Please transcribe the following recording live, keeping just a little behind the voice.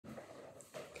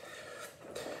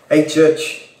Hey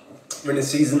church, we're in a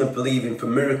season of believing for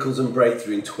miracles and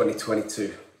breakthrough in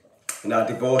 2022. And our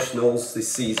devotionals this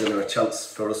season are a chance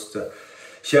for us to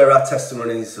share our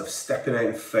testimonies of stepping out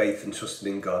in faith and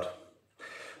trusting in God.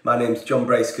 My name's Jon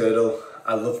Bracegirdle.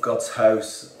 I love God's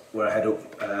house, where I head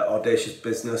up Audacious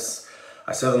business.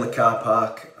 I serve on the car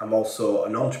park. I'm also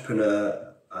an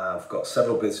entrepreneur. I've got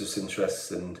several business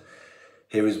interests, and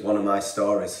here is one of my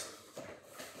stories.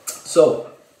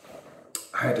 So,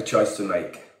 I had a choice to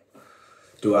make.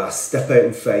 Do I step out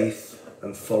in faith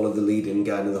and follow the leading and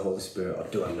guiding of the Holy Spirit, or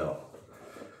do I not?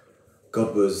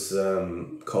 God was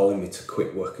calling me to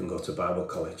quit work and go to Bible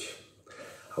college.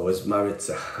 I was married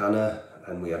to Hannah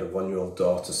and we had a 1-year-old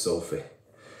daughter, Sophie.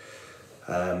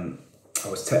 I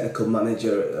was technical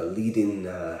manager at a leading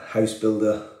house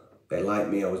builder. They liked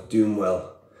me, I was doing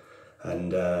well.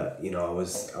 And I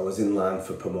was in line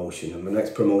for promotion, and my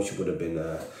next promotion would have been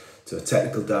to a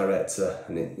technical director,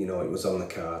 and it was on the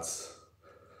cards.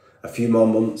 A few more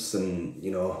months and,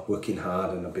 working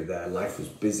hard, and I'd be there. Life was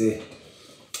busy.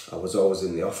 I was always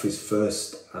in the office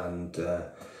first, and,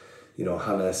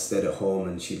 Hannah stayed at home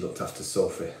and she looked after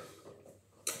Sophie.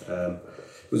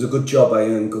 It was a good job. I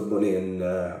earned good money, and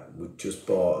we just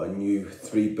bought a new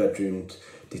 3-bedroomed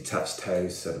detached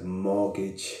house, had a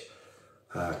mortgage,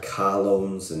 car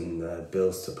loans and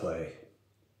bills to pay.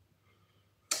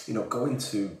 Going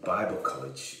to Bible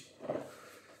college,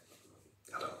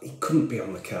 it couldn't be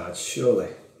on the cards, surely.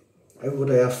 How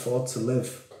would I afford to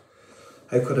live?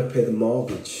 How could I pay the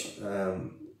mortgage?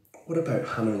 What about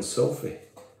Hannah and Sophie?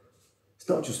 It's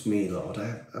not just me, Lord.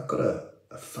 I've got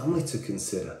a family to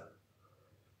consider.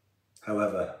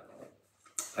 However,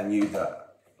 I knew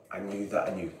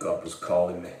God was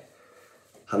calling me.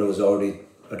 Hannah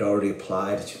had already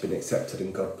applied, she'd been accepted,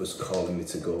 and God was calling me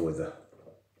to go with her.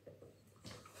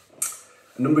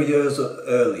 A number of years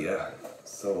earlier,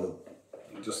 so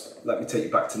just let me take you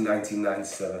back to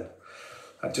 1997.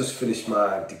 I'd just finished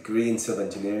my degree in civil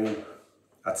engineering.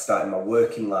 I'd started my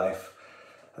working life,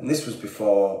 and this was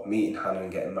before meeting Hannah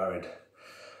and getting married.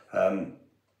 My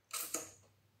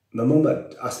mum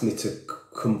had asked me to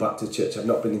come back to church. I'd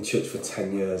not been in church for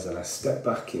 10 years, and I stepped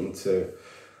back into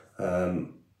the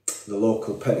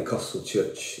local Pentecostal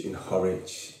church in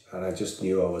Horwich, and I just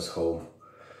knew I was home.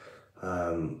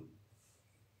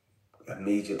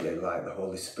 Immediately, like, the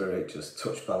Holy Spirit just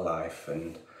touched my life,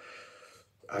 and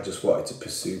I just wanted to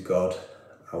pursue God.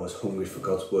 I was hungry for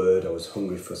God's word. I was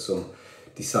hungry for some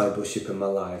discipleship in my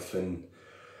life, and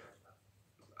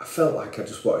I felt like I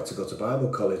just wanted to go to Bible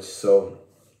college. So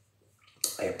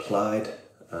I applied.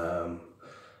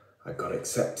 I got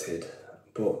accepted,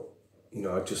 but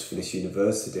I'd just finished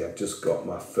university. I'd just got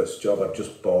my first job. I'd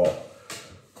just bought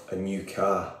a new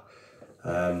car.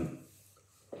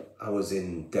 I was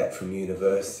in debt from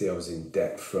university. I was in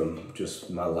debt from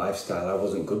just my lifestyle. I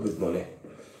wasn't good with money.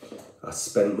 I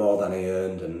spent more than I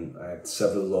earned, and I had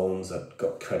several loans. I'd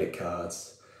got credit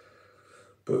cards.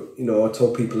 But, I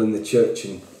told people in the church,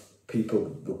 and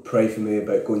people would pray for me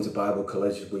about going to Bible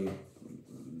college. Me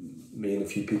and a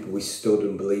few people, we stood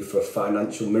and believed for a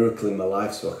financial miracle in my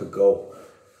life so I could go.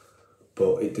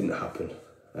 But it didn't happen.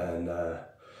 And, I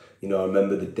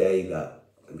remember the day that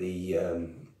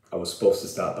I was supposed to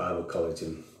start Bible college,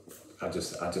 and I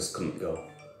just couldn't go.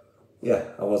 Yeah,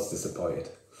 I was disappointed.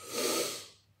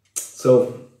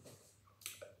 So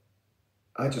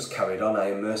I just carried on.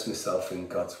 I immersed myself in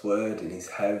God's word, in his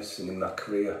house, and in my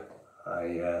career.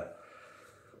 I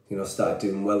started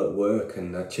doing well at work,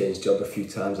 and I changed job a few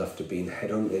times after being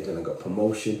headhunted, and I got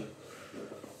promotion.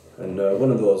 And one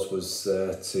of those was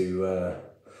to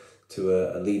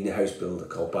a leading house builder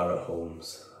called Barratt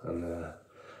Homes. And I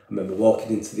remember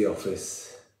walking into the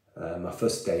office, my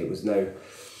first day, it was now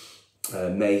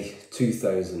May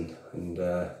 2000, and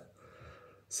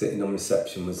sitting on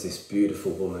reception was this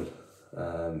beautiful woman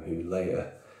who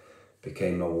later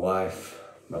became my wife,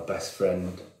 my best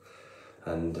friend,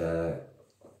 and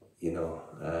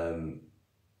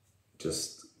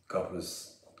just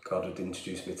God had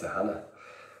introduced me to Hannah,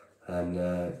 and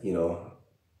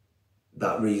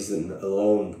that reason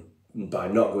alone, by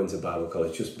not going to Bible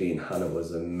college, just being Hannah,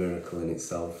 was a miracle in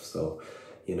itself. So,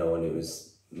 and it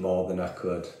was more than I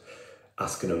could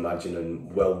ask and imagine,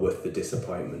 and well worth the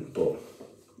disappointment. But,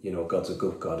 God's a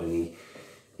good God, and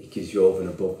he gives you over and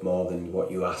above more than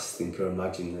what you ask, think or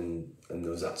imagine, and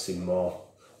there was actually more.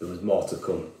 There was more to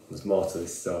come. There's more to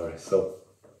this story. So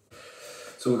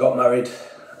we got married,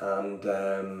 and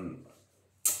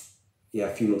a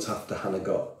few months after, Hannah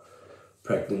got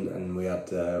pregnant, and we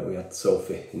had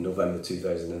Sophie in November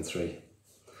 2003.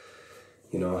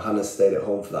 Hannah stayed at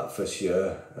home for that first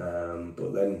year,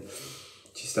 but then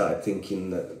she started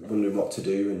wondering what to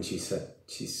do, and she said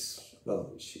she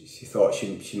thought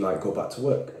she might go back to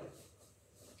work.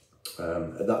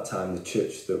 At that time, the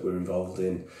church that we're involved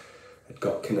in had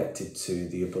got connected to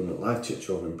the Abundant Life Church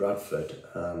over in Bradford,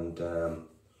 and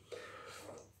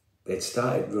they'd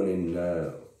started running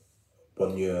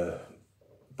 1 year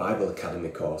Bible Academy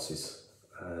courses.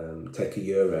 Take a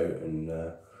year out and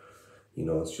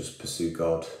it's just pursue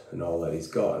God and all that He's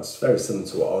got. It's very similar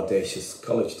to what Audacious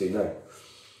College do now.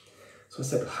 So I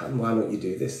said, why don't you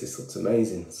do this? This looks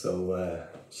amazing. So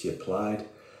she applied,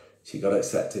 she got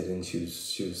accepted, and she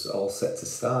was all set to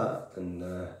start. And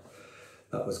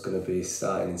that was going to be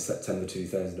starting in September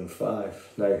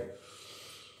 2005. Now,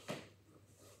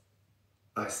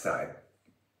 I started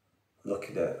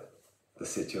looking at the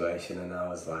situation, and I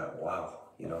was like, wow,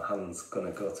 Hannah's going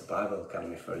to go to Bible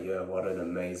Academy for a year. What an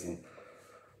amazing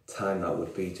time that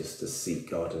would be, just to seek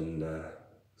God and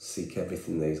seek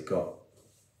everything that He's got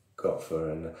for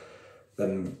her. And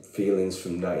then feelings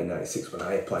from 1996 when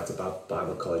I applied to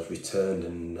Bible college returned,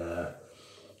 and I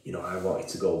wanted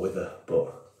to go with her,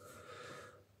 but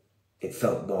it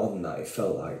felt more than that. It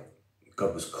felt like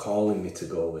God was calling me to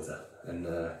go with her. And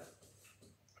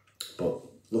but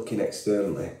looking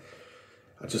externally,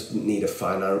 I just didn't need a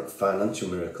financial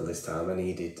miracle this time. I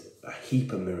needed a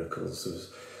heap of miracles.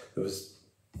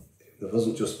 There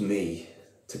wasn't just me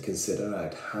to consider. I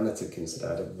had Hannah to consider.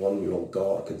 I had a 1-year-old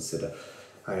daughter to consider.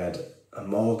 I had a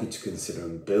mortgage to consider,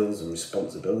 and bills and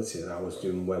responsibilities. I was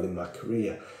doing well in my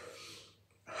career.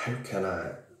 How can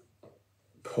I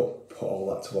put all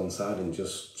that to one side and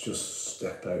just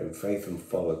step out in faith and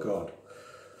follow God?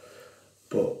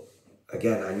 But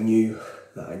again, I knew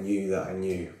that I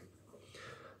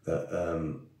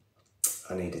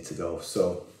needed to go.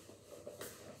 So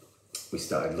we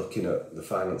started looking at the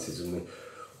finances, and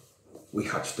we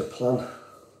hatched a plan.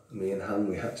 Me and Han,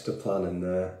 we hatched a plan, and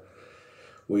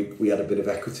we had a bit of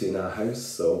equity in our house.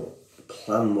 So the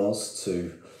plan was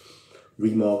to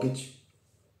remortgage,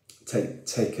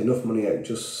 take enough money out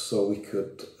just so we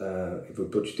could, if we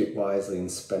budgeted it wisely and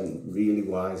spent really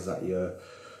wise that year,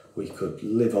 we could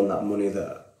live on that money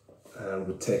that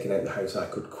we'd taken out of the house. I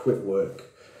could quit work,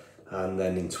 and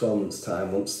then in 12 months'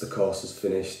 time, once the course was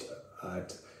finished,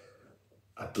 I'd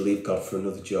believe God for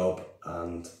another job,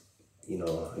 and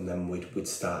then we'd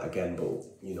start again. But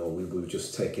we were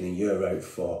just taking a year out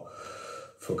for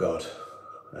God,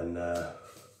 and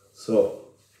so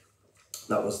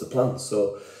that was the plan.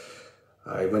 So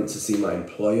I went to see my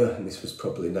employer, and this was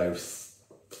probably now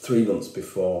 3 months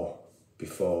before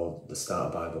the start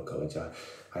of Bible college.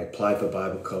 I applied for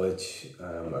Bible college.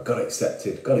 I got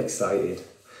accepted, got excited,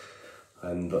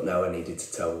 but now I needed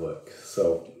to tell work.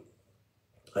 So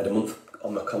I had a month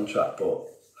on my contract, but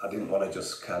I didn't want to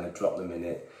just kind of drop them in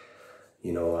it.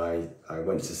 I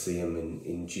went to see him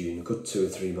in June, a good 2 or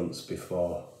 3 months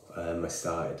before I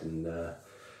started, and I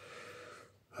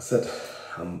said,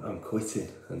 I'm quitting.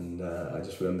 And I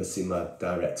just remember seeing my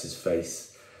director's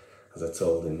face as I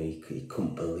told him. He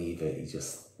couldn't believe it.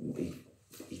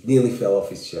 He nearly fell off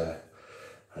his chair,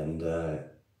 and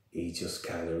he just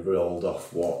kind of rolled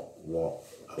off what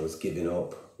I was giving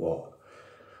up.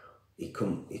 He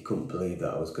couldn't believe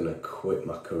that I was going to quit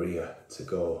my career to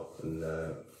go and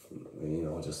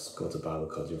just go to Bible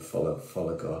college and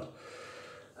follow God.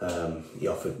 He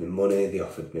offered me money, they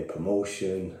offered me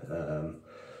promotion,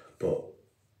 but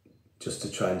just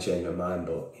to try and change my mind.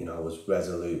 But I was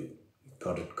resolute.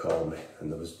 God had called me,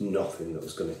 and there was nothing that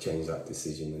was going to change that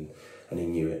decision, and He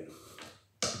knew it.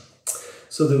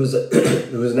 So there was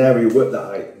an area of work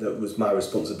that was my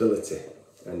responsibility,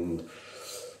 and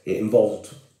it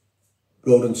involved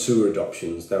road and sewer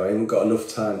adoptions. Now, I haven't got enough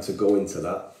time to go into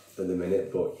that at the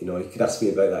minute, but you could ask me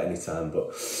about that anytime.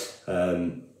 But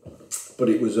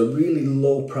it was a really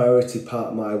low priority part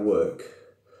of my work,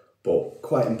 but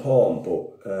quite important. But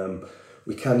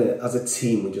we kind of, as a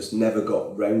team, we just never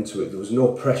got round to it. There was no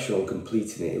pressure on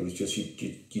completing it. It was just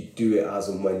you do it as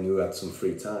and when you had some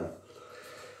free time.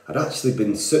 I'd actually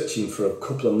been searching for a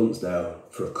couple of months now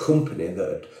for a company that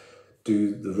would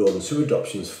do the road and sewer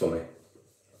adoptions for me,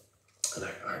 and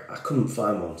I couldn't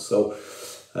find one. So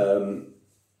I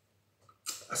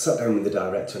sat down with the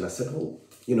director and I said, well,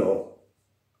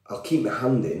 I'll keep my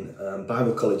hand in.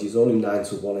 Bible college is only 9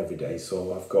 to 1 every day,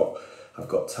 so I've got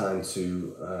time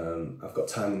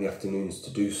in the afternoons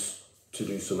to do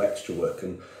some extra work,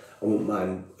 and I wouldn't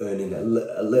mind earning a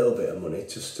little bit of money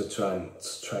just to try and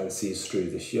see us through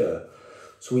this year.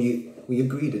 So we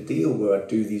agreed a deal where I'd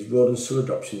do these road and sewer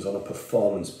adoptions on a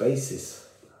performance basis.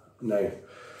 Now,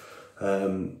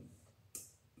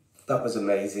 that was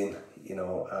amazing,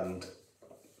 and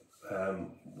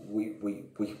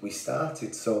we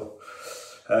started. So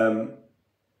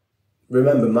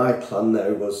remember, my plan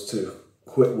now was to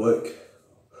quit work,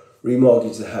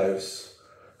 remortgage the house,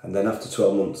 and then after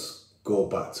 12 months go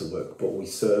back to work. But we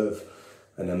serve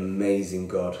an amazing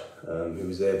God who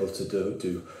is able to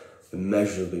do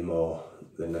immeasurably more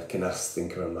than I can ask,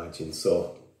 think, or imagine.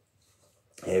 So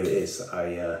here it is.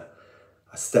 I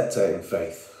stepped out in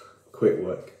faith, quit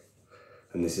work,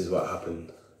 and this is what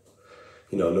happened.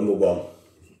 Number one,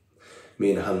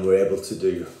 me and Han were able to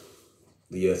do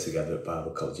the year together at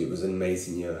Bible College. It was an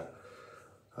amazing year.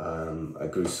 I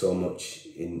grew so much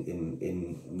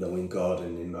in knowing God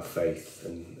and in my faith,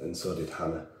 and so did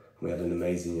Hannah. We had an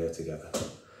amazing year together.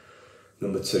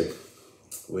 Number two,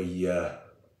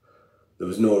 there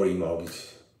was no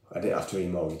remortgage. I didn't have to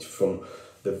remortgage. From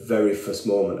the very first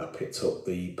moment I picked up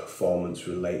the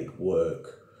performance-related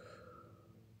work,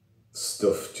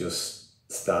 stuff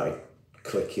just started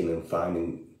clicking and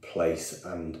finding place.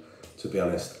 And to be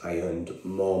honest, I earned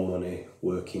more money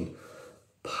working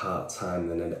part-time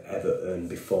than I'd ever earned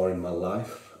before in my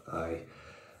life. I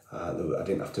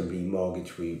didn't have to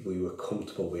remortgage. We were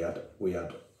comfortable. We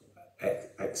had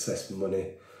excess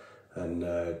money, and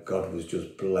God was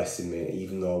just blessing me.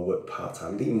 Even though I worked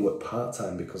part-time, I didn't even work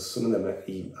part-time because some of them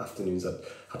afternoons I'd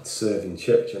had to serve in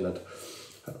church, and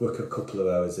I'd work a couple of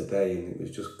hours a day, and it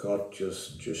was just God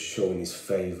just showing His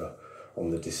favour on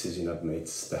the decision I'd made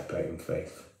to step out in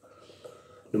faith.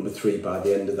 Number three, by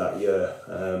the end of that year,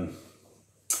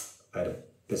 I had a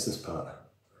business partner.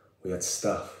 We had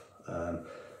staff,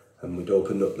 and we'd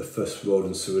opened up the first road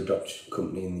and sewer adoption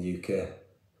company in the UK.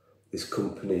 This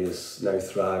company has now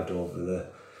thrived over the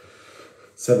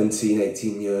 17,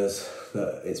 18 years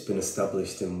that it's been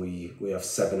established, and we have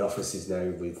 7 offices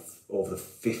now with over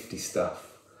 50 staff.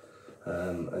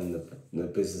 And the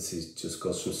business just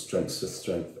goes from strength to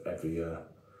strength every year.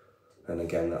 And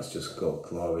again, that's just got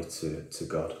glory to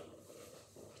God.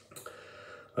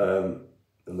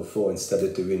 Number 4, instead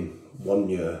of doing 1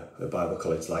 year at Bible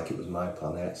College like it was my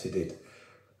plan,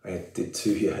 I did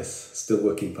 2 years, still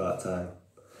working part-time.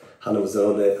 Hannah was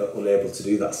unable to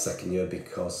do that second year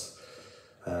because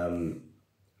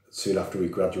soon after we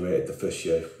graduated the first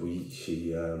year, we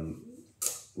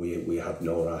had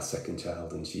Noah, our second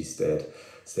child, and she stayed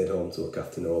home to look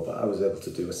after Noah. But I was able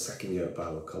to do a second year at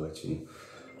Bible College and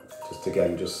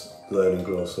just learn and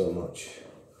grow so much.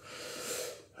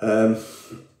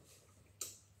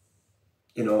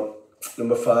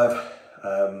 Number 5,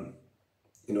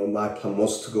 my plan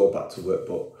was to go back to work,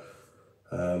 but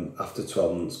after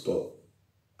 12 months, but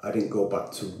I didn't go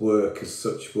back to work as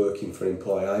such, working for an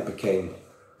employer. I became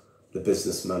the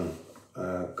businessman.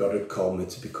 God had called me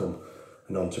to become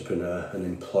an entrepreneur, an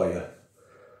employer,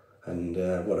 and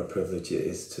what a privilege it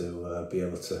is to be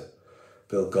able to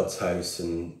build God's house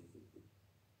and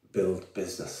build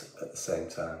business at the same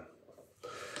time.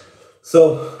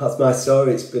 So that's my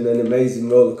story. It's been an amazing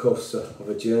roller coaster of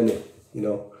a journey.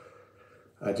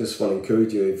 I just want to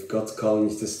encourage you, if God's calling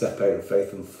you to step out in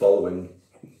faith and follow Him,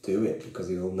 do it, because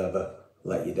He will never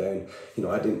let you down.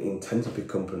 I didn't intend to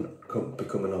become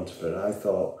an entrepreneur. I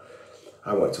thought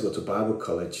I wanted to go to Bible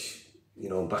college.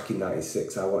 Back in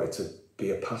 '96, I wanted to be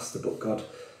a pastor, but God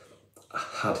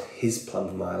had His plan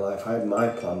for my life. I had my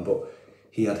plan, but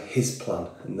He had His plan.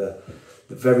 And the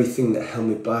very thing that held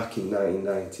me back in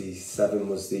 1997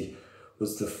 was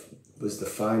the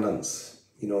finance.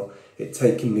 It'd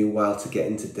taken me a while to get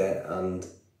into debt, and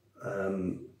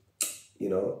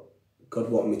God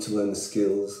wanted me to learn the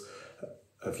skills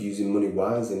of using money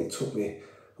wisely, and it took me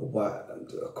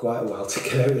quite a while to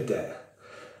get out of debt.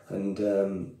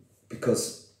 And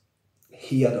because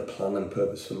He had a plan and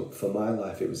purpose for my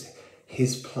life, it was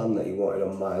His plan that He wanted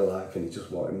on my life, and He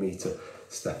just wanted me to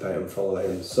step out and follow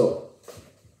Him. So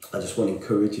I just want to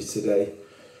encourage you today.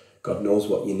 God knows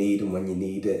what you need and when you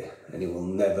need it, and He will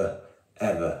never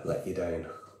ever let you down.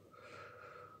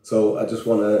 So I just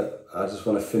want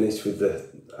to finish with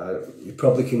you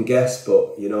probably can guess,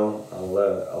 but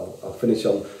I'll finish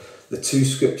on the 2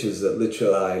 scriptures that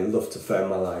literally I love to found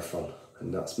my life on,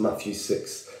 and that's Matthew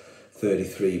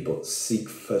 6:33. But seek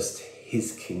first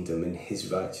His kingdom and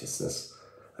His righteousness,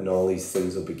 and all these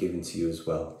things will be given to you as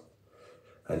well.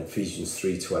 And Ephesians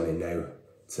 3:20. Now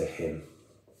to Him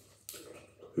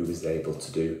who is able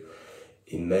to do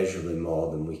immeasurably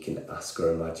more than we can ask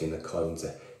or imagine, according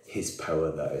to His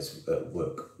power that is at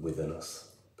work within us.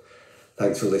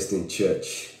 Thanks for listening,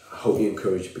 church. I hope you're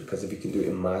encouraged, because if He can do it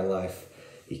in my life,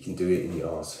 He can do it in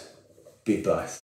yours. Be blessed.